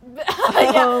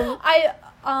 Yeah,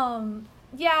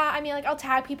 I mean, like, I'll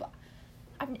tag people.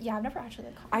 I've never actually,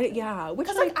 like, which,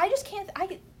 because, like, I just can't,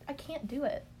 I can't do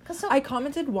it. I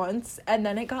commented once, and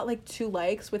then it got, like, 2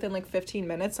 likes within, like, 15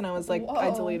 minutes, and I was like, whoa.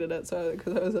 I deleted it,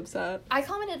 because I was upset. I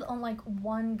commented on, like,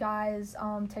 one guy's,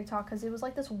 TikTok, because it was,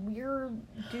 like, this weird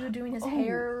dude doing his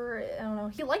hair. I don't know.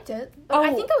 He liked it, but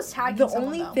I think I was tagging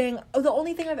someone, the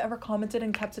only thing I've ever commented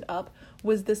and kept it up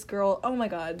was this girl. Oh, my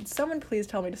God. Someone please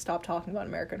tell me to stop talking about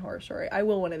American Horror Story. I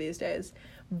will one of these days.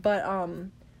 But,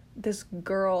 this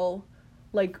girl,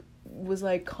 like, was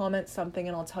like, comment something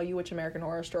and I'll tell you which American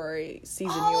Horror Story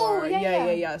season you are.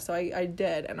 Yeah. So I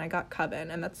did, and I got Coven,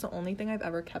 and that's the only thing I've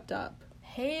ever kept up.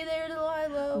 Hey there,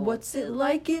 Delilah. What's it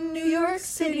like in New York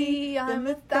City? I'm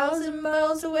 1,000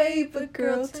 miles away, but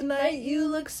girl, tonight you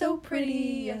look so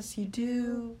pretty. Yes, you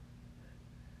do.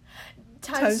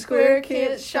 Times Square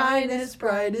can't shine as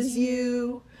bright as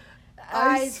you.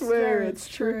 I swear it's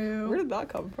true. Where did that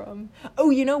come from? Oh,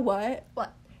 you know what?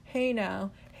 What? Hey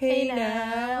now.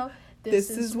 This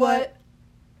is what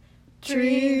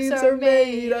dreams are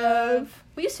made of.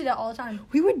 We used to do that all the time.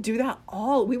 We would do that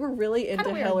we were really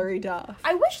into Hilary Duff.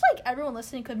 I wish, like, everyone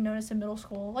listening could have known us in middle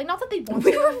school. Like, not that they want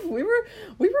to. We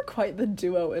were quite the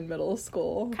duo in middle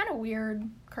school. Kind of weird,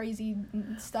 crazy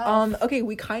stuff. Okay,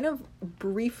 we kind of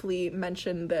briefly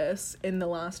mentioned this in the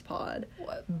last pod.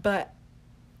 What? But,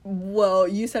 well,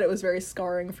 you said it was very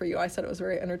scarring for you. I said it was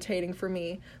very entertaining for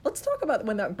me. Let's talk about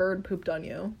when that bird pooped on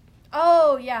you.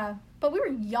 Oh, yeah. But we were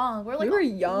young. We were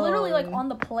young. Literally, like, on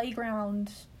the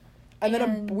playground. And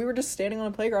then we were just standing on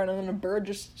a playground, and then a bird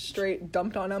just straight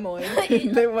dumped on Emily.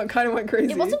 They kind of went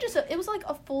crazy. It wasn't just it was like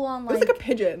a full-on, like... It was like a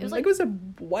pigeon. It was a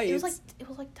white. It was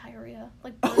like diarrhea.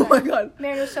 Like, oh my God.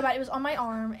 Man, it was so bad. It was on my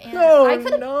arm, and I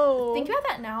couldn't... No. Think about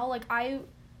that now. Like,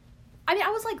 I mean, I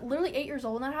was, like, literally 8 years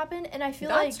old when that happened, and I feel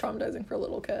That's traumatizing for a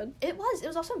little kid. It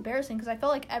was also embarrassing, because I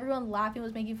felt like everyone laughing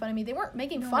was making fun of me. They weren't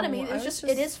making fun of me.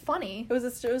 It is funny. It was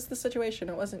the situation.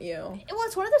 It wasn't you. Well,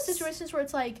 it's one of those situations where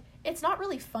it's, like, it's not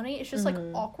really funny. It's just, like,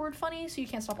 awkward funny, so you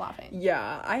can't stop laughing.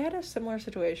 Yeah, I had a similar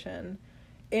situation.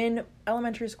 In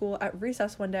elementary school, at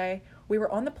recess one day, we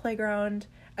were on the playground,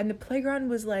 and the playground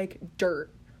was, like,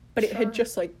 dirt, but it had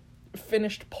just, like,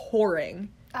 finished pouring.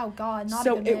 Oh, God, not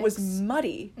so a good mix. It was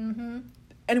muddy. Mm-hmm.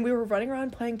 And we were running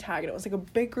around playing tag, and it was like a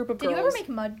big group of girls. Did you ever make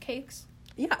mud cakes?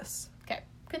 Yes. Okay,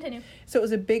 continue. So it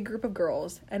was a big group of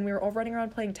girls, and we were all running around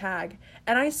playing tag,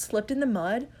 and I slipped in the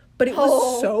mud, but it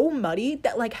was so muddy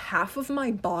that, like, half of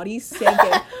my body sank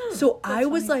in. So I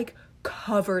was, like,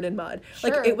 covered in mud. Sure.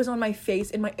 Like, it was on my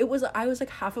face, I was like,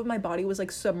 half of my body was,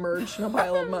 like, submerged in a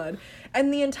pile of mud.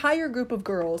 And the entire group of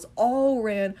girls all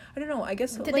ran, I don't know, I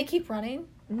guess... Did they keep running?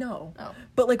 No. Oh.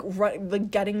 But, like,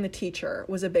 getting the teacher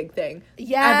was a big thing.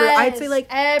 Yes. I'd say, like,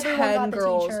 everyone 10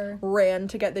 girls ran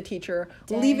to get the teacher,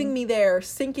 leaving me there,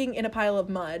 sinking in a pile of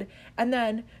mud. And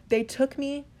then they took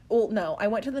me... Well, no, I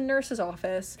went to the nurse's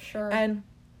office. Sure. And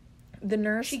the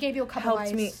nurse she gave you a couple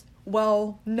helped me.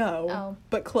 Well, no. Oh.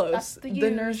 But close. That's the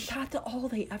nurse, that's all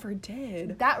they ever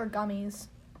did. That or gummies.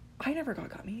 I never got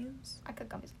gummies. I got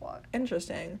gummies a lot.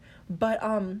 Interesting. But,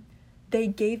 they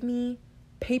gave me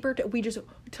we just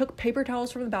took paper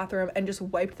towels from the bathroom and just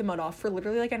wiped the mud off for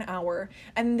literally like an hour.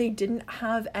 And they didn't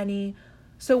have any...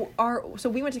 So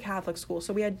we went to Catholic school,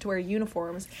 so we had to wear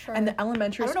uniforms. Sure. And the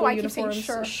elementary school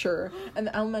uniforms... Sure. And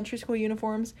the elementary school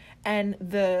uniforms and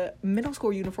the middle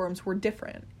school uniforms were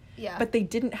different. Yeah. But they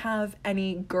didn't have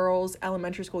any girls'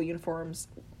 elementary school uniforms,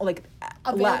 like,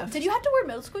 left. Did you have to wear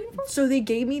middle school uniforms? So they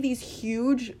gave me these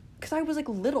huge... Because I was, like,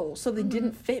 little, so they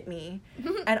didn't fit me.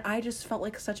 And I just felt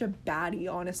like such a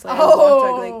baddie, honestly. I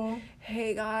walked back, like,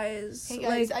 hey, guys. Hey,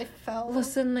 guys, like, I fell.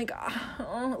 Listen, like,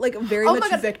 very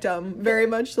much victim. Very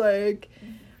much, like...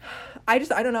 I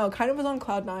don't know, kind of was on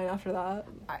cloud 9 after that.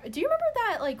 Do you remember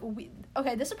that, like,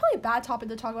 okay, this is probably a bad topic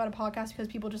to talk about a podcast because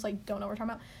people just, like, don't know what we're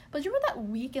talking about. But do you remember that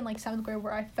week in, like, 7th grade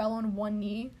where I fell on one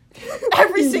knee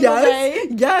every single day?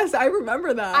 Yes, I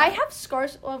remember that. I have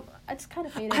scars. Well, it's kind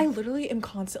of faded. I literally am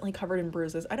constantly covered in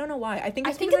bruises. I don't know why. I think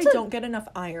it's because I don't get enough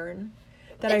iron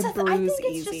that I bruise easy. I think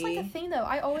it's just, like, a thing, though.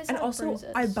 I always have bruises. And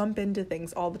also, I bump into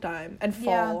things all the time and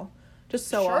fall just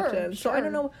so often. Sure. So I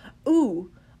don't know.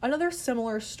 Ooh, another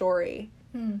similar story.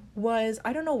 Was,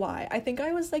 I don't know why, I think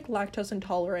I was, like, lactose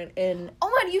intolerant in... Oh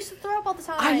my God, you used to throw up all the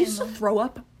time. I used to throw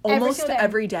up almost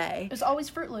every day. It was always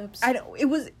Fruit Loops. It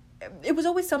was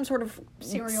always some sort of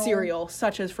cereal,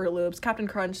 such as Fruit Loops, Captain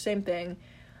Crunch, same thing.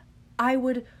 I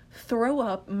would throw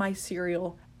up my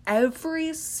cereal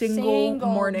every single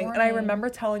morning. And I remember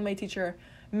telling my teacher,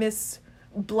 Miss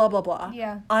blah, blah, blah,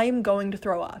 I'm going to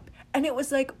throw up. And it was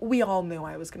like, we all knew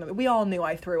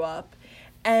I threw up.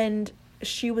 And...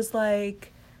 she was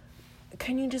like,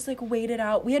 can you just, like, wait it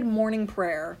out? We had morning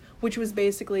prayer, which was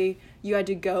basically you had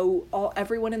to go,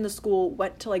 everyone in the school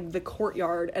went to, like, the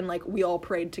courtyard and, like, we all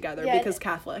prayed together because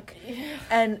Catholic.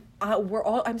 And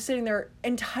I'm sitting there,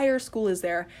 entire school is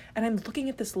there, and I'm looking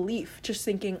at this leaf just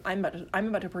thinking I'm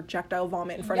about to projectile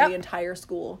vomit in front of the entire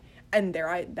school. And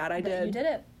I did. You did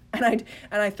it.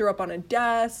 And I threw up on a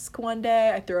desk one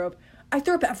day. I threw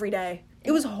up every day.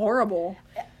 It was horrible.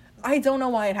 I don't know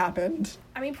why it happened.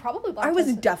 I mean, probably lactose. I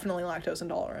was definitely lactose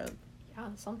intolerant. Yeah,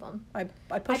 something. I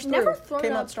pushed through.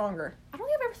 Came out stronger. I don't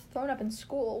think I've ever thrown up in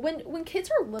school. When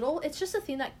kids are little, it's just a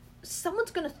thing that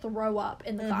someone's gonna throw up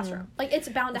in the classroom. Like, it's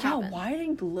bound to happen. Why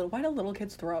do little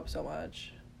kids throw up so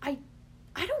much? I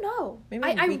don't know.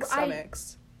 Maybe weak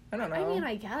stomachs. I don't know. I mean,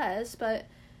 I guess, but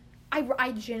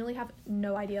I genuinely have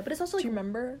no idea. But it's also like, do you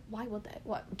remember? Why would they?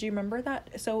 What? Do you remember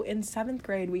that? So in 7th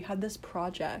grade, we had this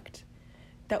project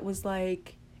that was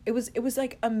like, it was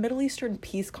like a Middle Eastern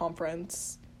peace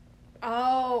conference.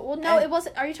 Oh, well, no, it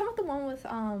wasn't. Are you talking about the one with,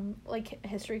 like,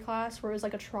 history class where it was,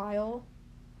 like, a trial?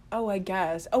 Oh, I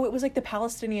guess. Oh, it was, like, the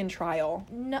Palestinian trial.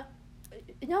 No,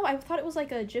 I thought it was,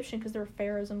 like, Egyptian because there were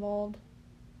pharaohs involved.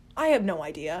 I have no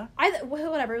idea.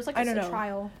 Whatever, it was, like, a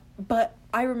trial. But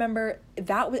I remember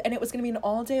and it was going to be an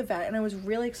all-day event, and I was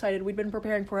really excited. We'd been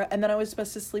preparing for it, and then I was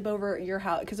supposed to sleep over at your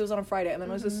house, because it was on a Friday, and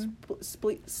then I was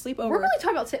supposed to sleep over. We're really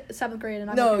talking about 7th grade,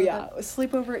 and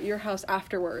sleep over at your house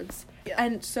afterwards. Yeah.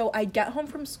 And so I get home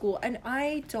from school, and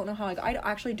I don't know how I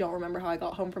actually don't remember how I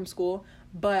got home from school,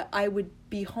 but I would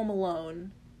be home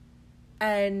alone,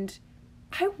 and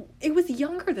it was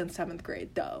younger than 7th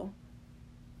grade, though.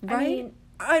 Right? I mean,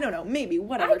 I don't know, maybe,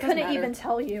 whatever. I couldn't even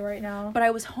tell you right now. But I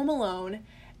was home alone,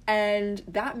 and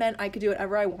that meant I could do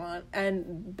whatever I want,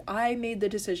 and I made the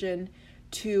decision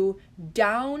to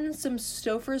down some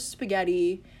Stouffer's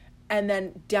spaghetti and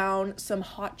then down some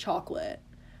hot chocolate.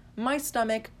 My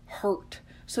stomach hurt.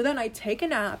 So then I take a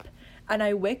nap, and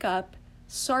I wake up,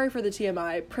 sorry for the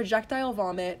TMI, projectile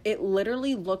vomit. It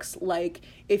literally looks like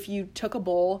if you took a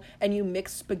bowl and you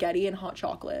mixed spaghetti and hot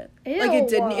chocolate. Ew. Like,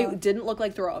 it didn't look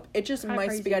like throw up. It just, my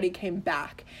spaghetti came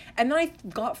back. And then I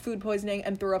got food poisoning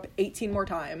and threw up 18 more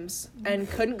times and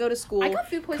couldn't go to school. I got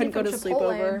food poisoning from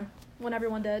sleepover when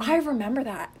everyone did. I remember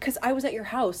that because I was at your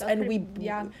house and me,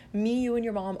 you, and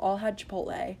your mom all had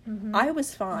Chipotle. Mm-hmm. I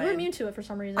was fine. You were immune to it for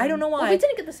some reason. I don't know why. Well, we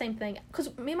didn't get the same thing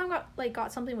because me and mom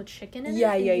got something with chicken in it.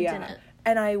 Yeah. Didn't.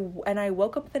 And I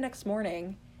woke up the next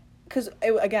morning, because,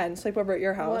 again, sleepover at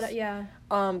your house.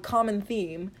 Common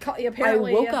theme.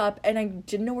 Apparently, I woke up, and I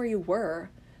didn't know where you were.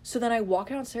 So then I walk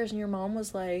downstairs, and your mom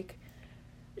was like,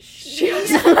 she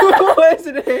was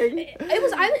poisoning.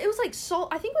 It was like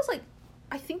salt. I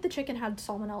think the chicken had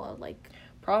salmonella, like.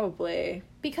 Probably.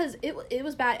 Because it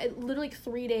was bad. It literally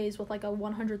 3 days with, like, a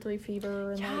 103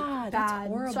 fever and, bad. That's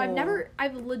horrible. So I've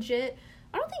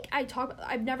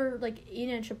never, like,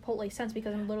 eaten a Chipotle since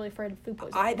because I'm literally afraid of food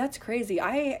poisoning. That's crazy.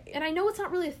 And I know it's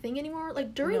not really a thing anymore.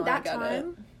 Like, during that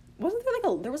time... wasn't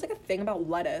there there was like a thing about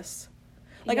lettuce.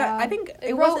 Like, yeah. I think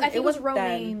it was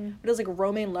romaine. Then, but it was like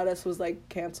romaine lettuce was like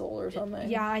canceled or something.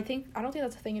 Yeah, I don't think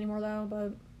that's a thing anymore though,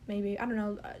 but maybe, I don't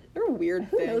know. There are weird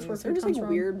things. Knows where there are just like from.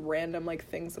 weird random like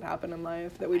things that happen in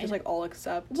life that we just like all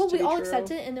accept. Well, we all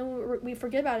accept it and then we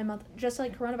forget about it a month. Just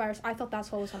like coronavirus, I thought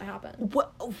that's what was going to happen.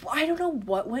 What, I don't know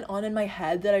what went on in my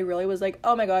head that I really was like,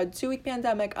 oh my god, 2-week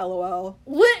pandemic, LOL.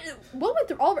 What went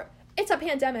through all of it? It's a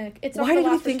pandemic. It's not. Why did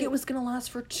we think it was gonna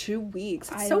last for 2 weeks?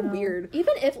 It's so weird.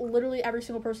 Even if literally every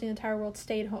single person in the entire world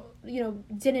stayed home,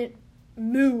 didn't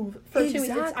move for 2 weeks.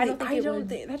 I don't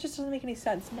think that just doesn't make any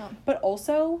sense. No. But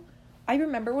also, I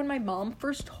remember when my mom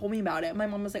first told me about it. My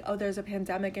mom was like, "Oh, there's a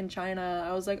pandemic in China."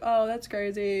 I was like, "Oh, that's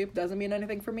crazy. Doesn't mean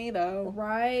anything for me though."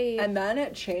 Right. And then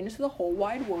it changed the whole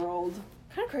wide world.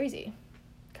 Kind of crazy.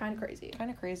 Kind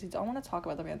of crazy. Don't want to talk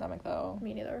about the pandemic though.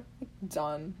 Me neither.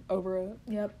 Done. Over it.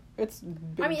 Yep. It's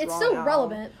it's still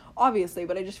relevant. Obviously,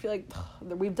 but I just feel like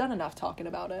we've done enough talking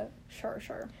about it. Sure.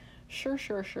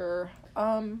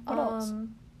 What else?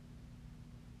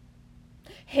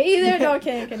 Hey there, no,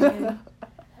 okay.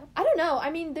 I don't know.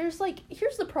 I mean, there's like,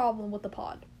 here's the problem with the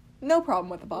pod. No problem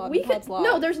with the pod.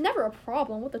 No, there's never a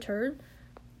problem with the turd.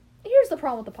 Here's the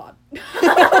problem with the pod.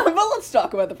 But let's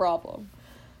talk about the problem.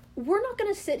 We're not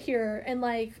gonna sit here and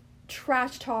like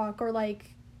trash talk or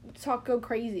like go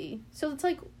crazy. So it's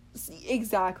like,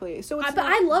 exactly. So it's but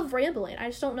I love rambling. I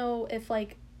just don't know if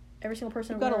like every single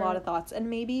person. You've got a lot of thoughts, and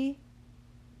maybe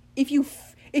if you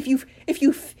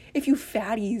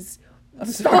fatties. I'm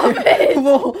sorry.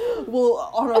 We'll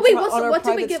on our what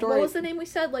did we get? Story. What was the name we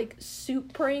said? Like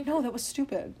soup prank? No, that was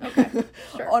stupid. Okay,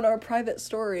 sure. On our private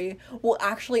story, we'll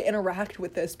actually interact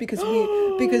with this because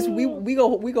we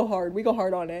go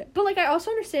hard on it. But like, I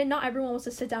also understand not everyone wants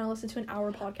to sit down and listen to an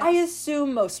hour podcast. I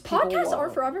assume most people podcasts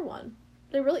aren't for everyone.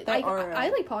 They really. I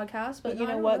like podcasts, but you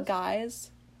know what,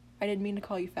 guys? I didn't mean to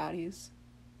call you fatties.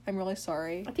 I'm really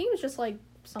sorry. I think it was just like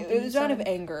something. It was out of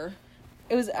anger.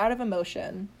 It was out of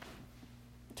emotion.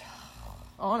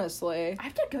 Honestly. I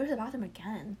have to go to the bathroom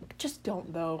again. Just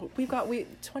don't, though. 20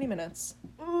 minutes.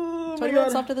 Oh, 20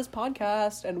 minutes left of this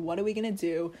podcast, and what are we gonna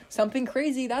do? Something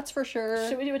crazy, that's for sure.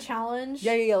 Should we do a challenge?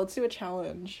 Yeah, let's do a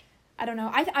challenge. I don't know.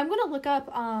 I'm gonna look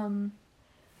up,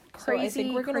 crazy, so I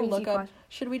think we're gonna look up,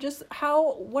 should we just,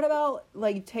 what about,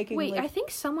 like, taking, wait, like, I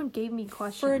think someone gave me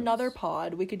questions. For another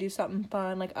pod, we could do something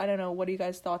fun, like, I don't know, what are you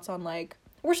guys' thoughts on, like,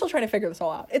 we're still trying to figure this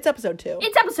all out. It's episode 2.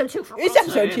 It's episode 2 for It's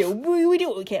episode 2. We do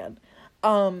what we can.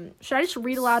 Should I just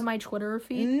read aloud my Twitter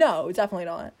feed? No, definitely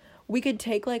not. We could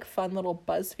take like fun little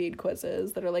BuzzFeed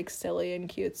quizzes that are like silly and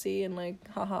cutesy and like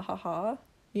ha ha ha ha.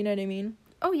 You know what I mean?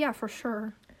 Oh yeah, for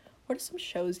sure. What are some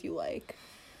shows you like?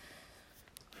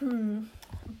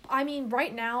 I mean,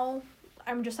 right now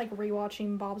I'm just like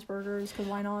rewatching Bob's Burgers because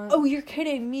why not? Oh, you're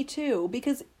kidding. Me too.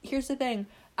 Because here's the thing.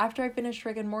 After I finished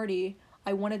Rick and Morty,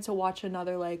 I wanted to watch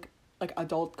another like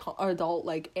adult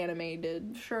like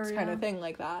animated kind of thing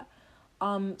like that.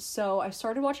 So I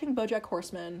started watching BoJack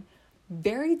Horseman.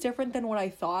 Very different than what I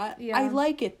thought. Yeah. I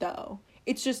like it though.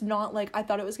 It's just not like I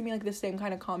thought it was gonna be like the same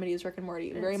kind of comedy as Rick and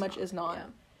Morty. Very much is not. Yeah.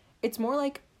 It's more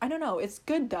like, I don't know. It's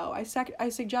good though. I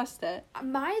suggest it.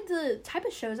 The type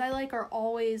of shows I like are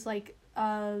always like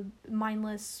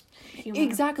mindless humor.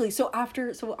 Exactly. So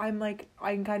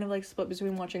I'm kind of like split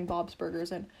between watching Bob's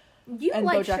Burgers and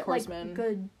like BoJack Horseman. Like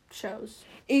good shows.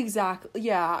 Exactly.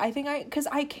 Yeah. I think because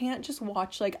I can't just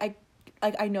watch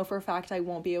I know for a fact I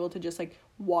won't be able to just, like,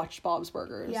 watch Bob's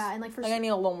Burgers. Yeah, and, like, I need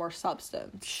a little more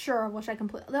substance. Sure, which I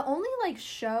completely... The only, like,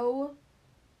 show...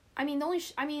 I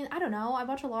don't know. I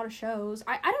watch a lot of shows.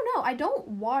 I don't know. I don't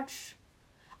watch...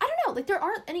 I don't know. Like, there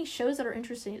aren't any shows that are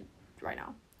interesting right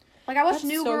now. Like, I watched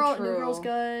New Girl. True. New Girl's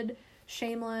good.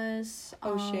 Shameless.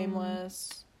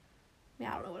 Shameless. Yeah,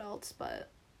 I don't know what else,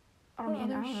 but... I don't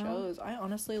know. Shows. I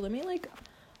honestly... Let me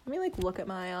look at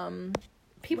my,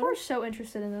 People are so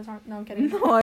interested in this. No, I'm kidding. No,